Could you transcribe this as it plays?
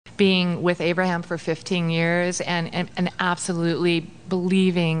being with Abraham for 15 years and absolutely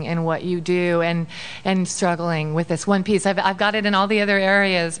believing in what you do and struggling with this one piece. I've got it in all the other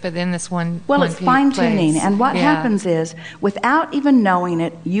areas, but in this one. Well, it's fine-tuning, and what happens is, without even knowing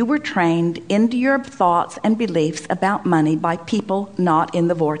it, you were trained into your thoughts and beliefs about money by people not in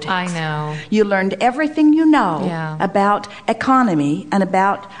the vortex. I know. You learned everything you know about economy and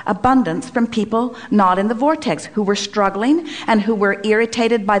about abundance from people not in the vortex, who were struggling and who were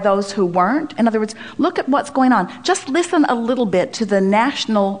irritated by those who weren't. In other words, look at what's going on. Just listen a little bit to the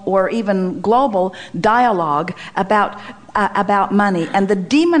national or even global dialogue about money and the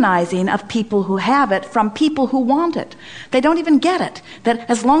demonizing of people who have it from people who want it. They don't even get it. That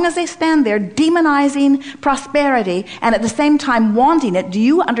as long as they stand there demonizing prosperity and at the same time wanting it, do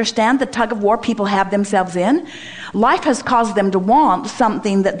you understand the tug of war people have themselves in? Life has caused them to want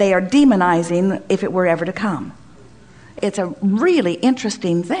something that they are demonizing if it were ever to come. It's a really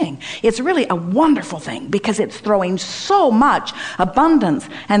interesting thing. It's really a wonderful thing because it's throwing so much abundance,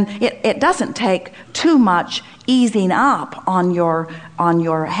 and it doesn't take too much easing up on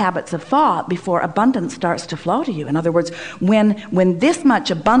your habits of thought before abundance starts to flow to you. In other words, when this much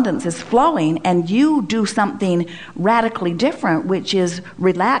abundance is flowing and you do something radically different, which is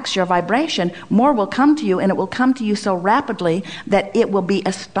relax your vibration, more will come to you, and it will come to you so rapidly that it will be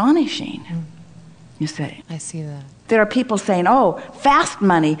astonishing. You see? I see that. There are people saying, oh, fast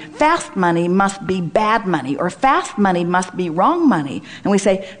money must be bad money, or fast money must be wrong money. And we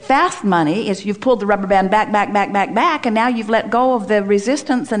say, fast money is you've pulled the rubber band back, and now you've let go of the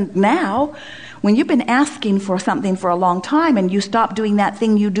resistance, and now, when you've been asking for something for a long time and you stop doing that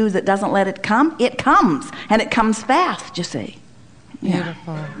thing you do that doesn't let it comes, and it comes fast, you see.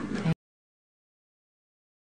 Beautiful.